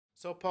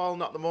So, Paul,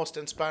 not the most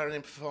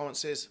inspiring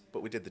performances,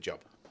 but we did the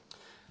job.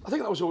 I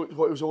think that was what it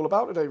was all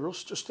about today,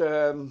 Russ. Just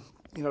getting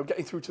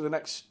through to the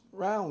next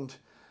round.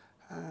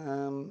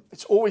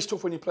 It's always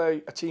tough when you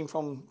play a team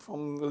from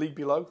the league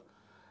below.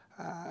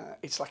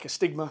 It's like a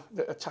stigma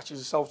that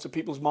attaches itself to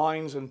people's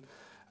minds, and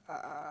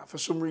for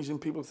some reason,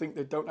 people think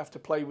they don't have to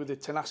play with the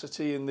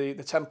tenacity and the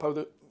tempo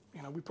that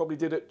we probably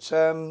did at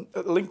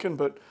Lincoln.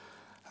 But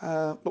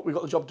look, we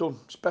got the job done.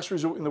 It's the best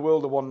result in the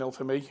world, a 1-0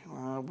 for me.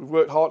 We've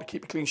worked hard to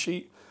keep a clean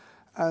sheet,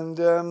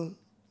 and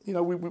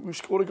we've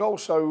scored a goal.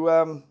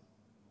 So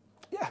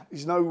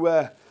there's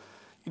no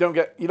you don't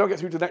get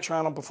through to the next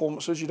round on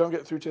performances. You don't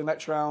get through to the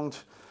next round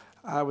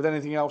with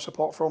anything else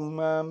apart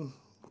from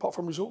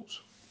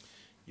results.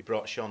 You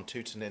brought Sean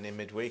Tooton in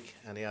midweek,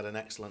 and he had an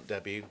excellent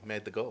debut.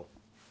 Made the goal.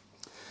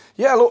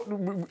 Yeah, look,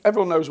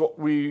 everyone knows what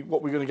we're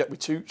going to get with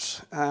Toots.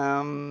 He's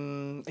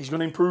going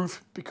to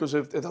improve because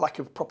of the lack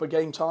of proper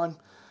game time.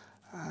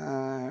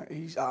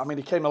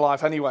 He came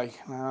alive anyway.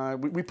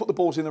 We put the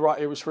balls in the right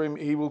areas for him.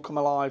 He will come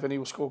alive and he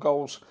will score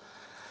goals.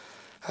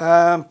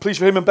 Pleased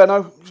for him and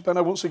Benno.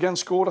 Benno once again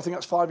scored. I think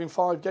that's 5 in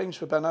 5 games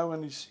for Benno,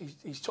 and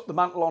he's took the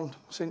mantle on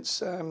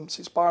since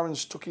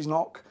Byron's took his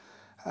knock.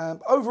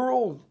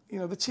 Overall,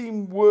 the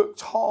team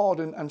worked hard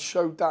and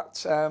showed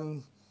that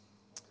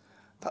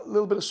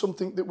little bit of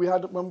something that we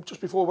had just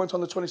before we went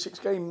on the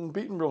 26-game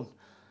unbeaten run.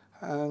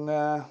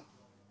 And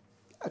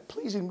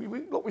pleasing.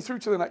 We through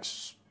to the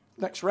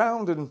next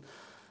round, and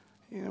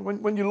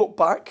when you look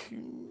back,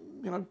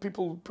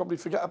 people probably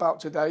forget about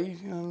today,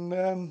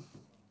 and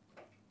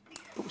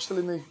but we're still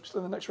in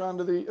the next round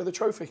of the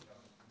trophy.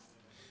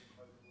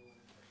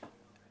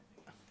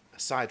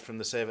 Aside from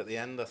the save at the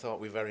end, I thought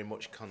we very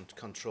much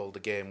controlled the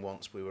game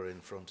once we were in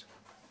front.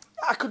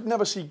 I could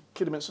never see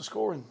Kidderminster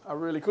scoring. I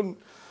really couldn't.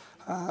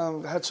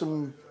 They had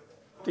some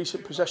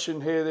decent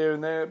possession here, there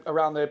and there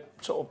around their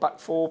sort of back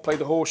four, played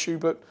the horseshoe,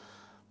 but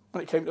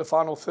when it came to the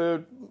final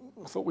third,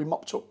 I thought we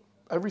mopped up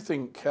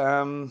everything.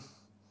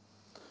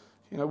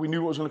 We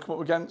knew what was going to come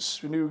up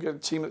against. We knew we had a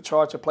team that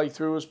tried to play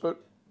through us, but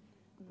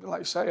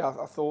like I say,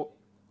 I thought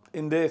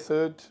in their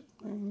third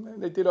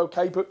they did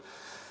okay, but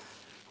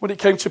when it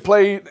came to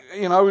play,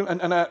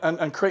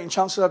 and creating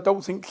chances, I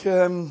don't think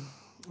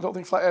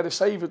Flat had a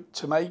save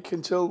to make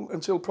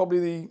until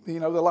probably the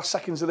last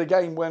seconds of the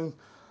game when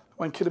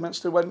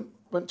Kidderminster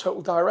went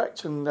total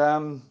direct and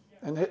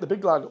hit the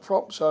big lad up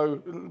front. So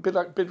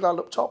big lad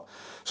up top.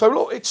 So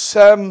look, it's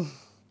a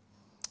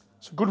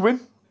good win.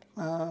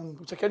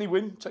 We'll take any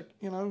win.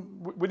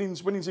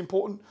 Winning's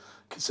important.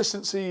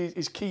 Consistency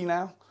is key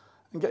now,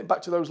 and getting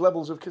back to those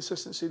levels of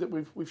consistency that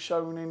we've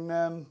shown in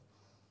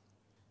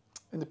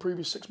the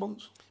previous 6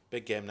 months.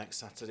 Big game next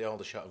Saturday.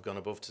 Aldershot have gone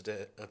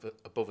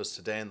above us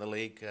today in the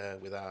league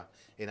with our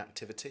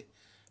inactivity.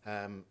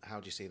 How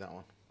do you see that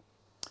one?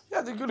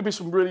 Yeah, there's going to be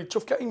some really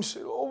tough games.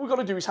 All we've got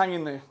to do is hang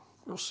in there.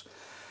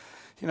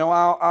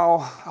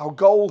 Our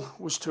goal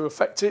was to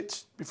affect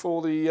it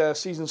before the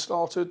season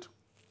started.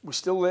 We're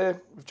still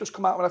there. We've just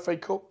come out of an FA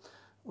Cup.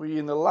 We're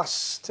in the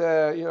last,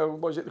 the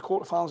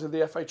quarterfinals of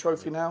the FA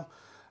Trophy now,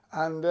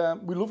 and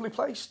we're lovely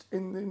placed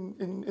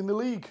in the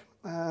league.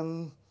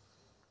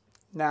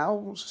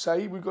 Now, as I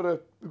say, we've got to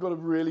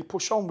really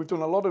push on. We've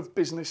done a lot of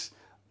business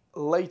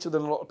later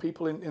than a lot of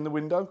people in the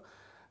window.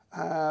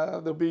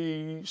 There'll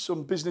be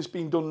some business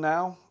being done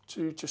now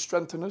to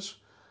strengthen us,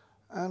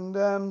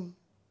 and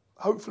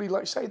hopefully,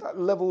 like I say, that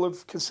level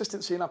of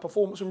consistency in our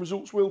performance and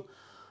results will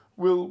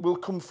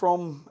come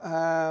from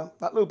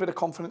that little bit of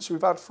confidence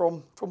we've had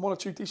from 1 or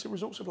 2 decent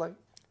results of late.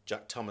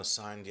 Jack Thomas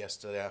signed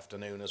yesterday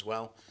afternoon as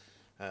well.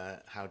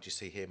 How do you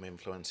see him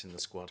influencing the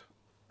squad?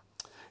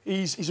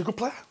 He's a good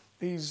player.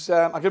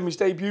 I gave him his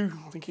debut.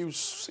 I think he was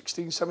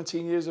 16,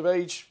 17 years of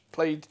age.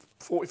 Played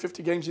 40,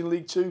 50 games in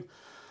League Two.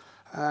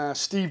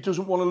 Steve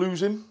doesn't want to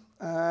lose him.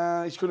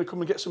 He's going to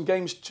come and get some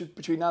games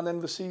between now and the end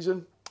of the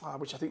season,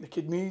 which I think the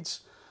kid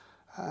needs.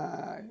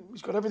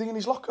 He's got everything in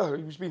his locker.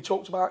 He was being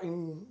talked about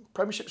in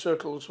Premiership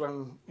circles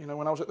when I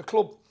was at the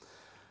club.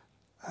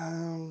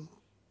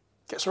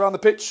 Gets around the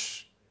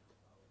pitch,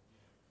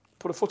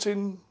 put a foot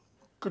in,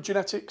 good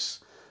genetics,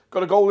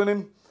 got a goal in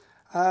him.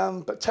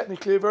 But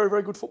technically a very,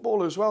 very good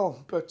footballer as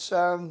well. But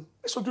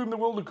this will do him the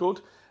world of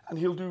good, and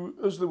he'll do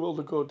us the world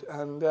of good.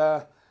 And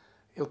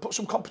he'll put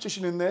some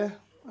competition in there.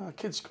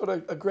 Kid's got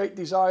a great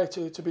desire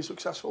to be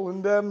successful,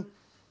 and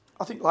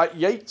I think like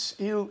Yates,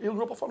 he'll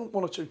rub off on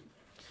 1 or 2.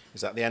 Is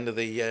that the end of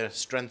the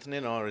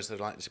strengthening, or is there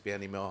likely to be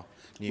any more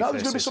new faces?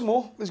 There's going to be some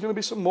more. There's going to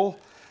be some more.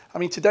 I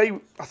mean, today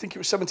I think it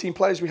was 17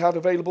 players we had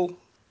available.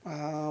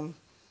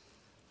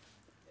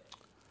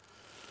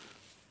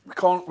 We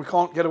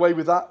can't get away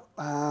with that.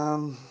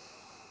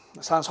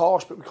 That sounds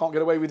harsh, but we can't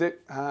get away with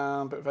it.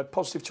 But we've had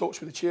positive talks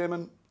with the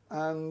chairman,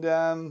 and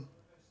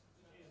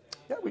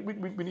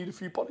we need a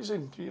few bodies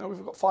in.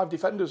 We've got 5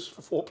 defenders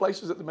for 4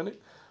 places at the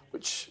minute,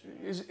 which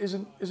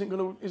isn't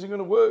going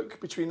to work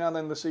between now and the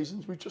end of the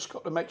season. We've just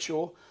got to make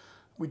sure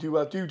we do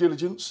our due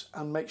diligence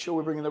and make sure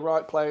we're bringing the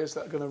right players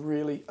that are going to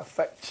really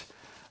affect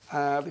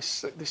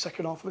this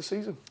second half of the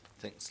season.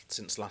 I think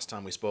since last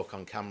time we spoke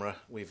on camera,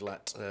 we've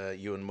let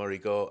Ewan Murray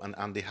go and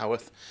Andy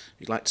Howarth.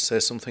 You'd like to say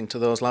something to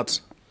those lads?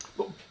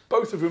 Look,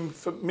 both of them,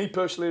 for me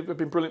personally, have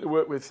been brilliant to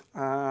work with.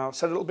 I've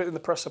said a little bit in the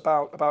press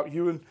about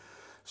Ewan,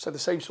 said the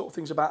same sort of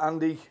things about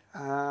Andy.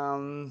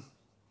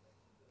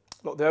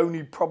 Look, the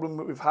only problem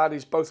that we've had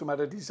is both of them had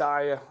a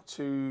desire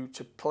to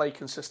play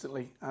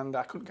consistently, and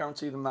I couldn't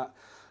guarantee them that.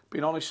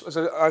 Being honest, as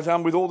I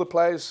am with all the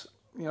players,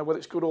 you know, whether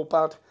it's good or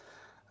bad,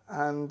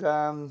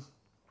 and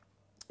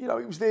you know,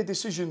 it was their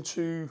decision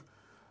to,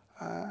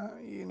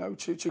 you know,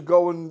 to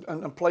go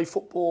and play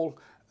football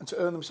and to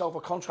earn themselves a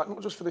contract,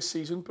 not just for this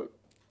season, but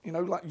you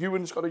know, like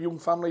Ewan's got a young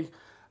family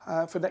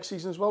for next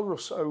season as well,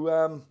 Russ.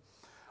 So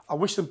I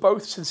wish them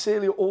both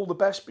sincerely all the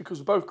best because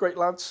they're both great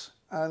lads,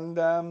 and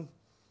like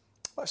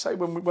I say,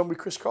 when we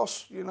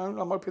crisscross, you know,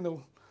 I'm hoping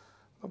they'll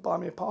buy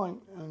me a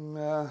pint, and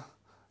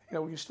you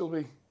know, we can still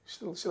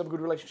have a good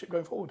relationship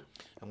going forward.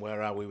 And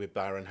where are we with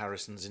Byron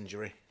Harrison's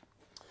injury?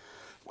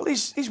 Well,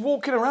 he's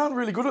walking around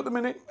really good at the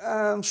minute.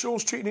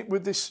 Sean's treating it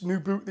with this new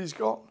boot that he's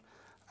got.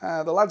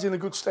 The lad's in a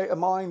good state of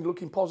mind,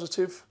 looking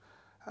positive.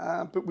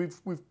 But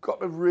we've got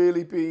to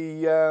really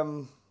be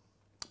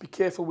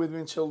careful with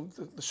him until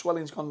the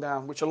swelling's gone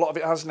down, which a lot of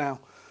it has now.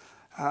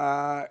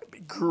 It'd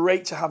be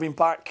great to have him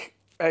back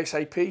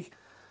ASAP.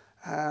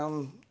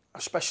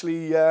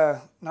 Especially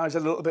now he's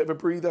had a little bit of a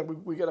breather.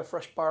 We get a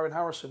fresh Byron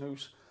Harrison,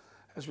 who's,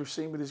 as we've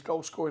seen with his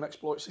goal scoring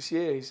exploits this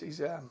year, he's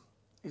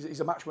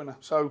a match winner.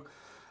 So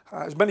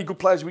as many good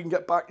players as we can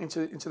get back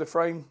into the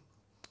frame,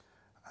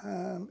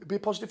 it'd be a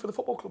positive for the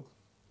football club.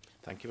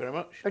 Thank you very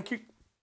much. Thank you.